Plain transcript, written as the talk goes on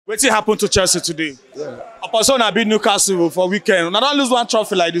What happened to Chelsea today? Yeah. Opposition have beat Newcastle for weekend. Now don't lose one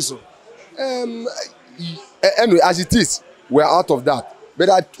trophy like this. Anyway, as it is, we're out of that. But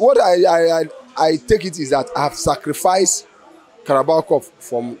what I take it is that I have sacrificed Carabao Cup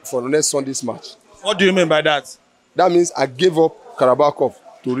for the next Sunday's match. What do you mean by that? That means I gave up Carabao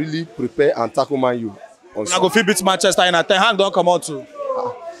Cup to really prepare and tackle Man U. I go fit beat Manchester United. Ten Hag don't come out too.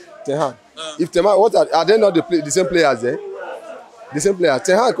 Ten Hag. If Ten Hag, what are they not the same players there? The same player.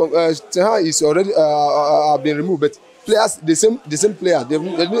 Ten Hag is already been removed, but players the same player.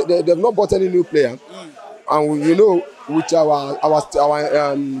 They've not bought any new player, and you know with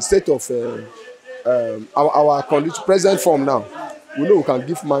our state of our condition, present form now, we know we can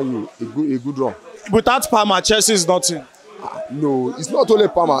give Man U a good run. Without Palmer, Chelsea is nothing. No, it's not only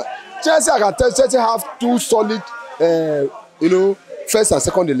Palmer. Chelsea, I can tell Chelsea have two solid, first and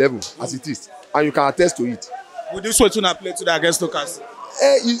second level as it is, and you can attest to it. Would this way to play today against Newcastle?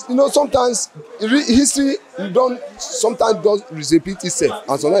 Sometimes history sometimes does repeat itself,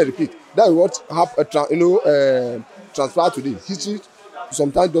 and sometimes repeat. That is what happened. Transfer today. History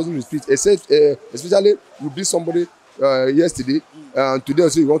sometimes doesn't repeat, except especially you beat somebody yesterday, and today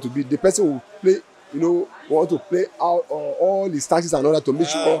also you want to beat the person who play. Want to play out all his tactics in order to make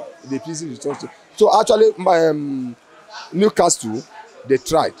sure they please results. So actually, Newcastle, they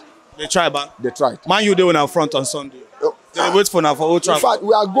tried. They tried, but they tried. Man U they were now front on Sunday. They wait for now for Old Trafford. In fact,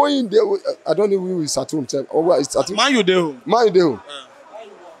 we are going there. I don't know who is at home. Man U they home. Man U they home.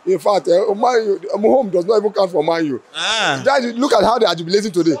 In fact, home does not even count for Man U. Look at how they are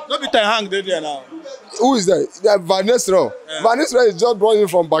jubilating today. Don't be Ten Hag there now. Who is there? Van Nistelrooy. Van Nistelrooy is just brought in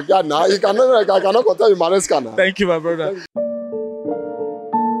from backyard now. I cannot control you, Maresca now. Thank you, my brother.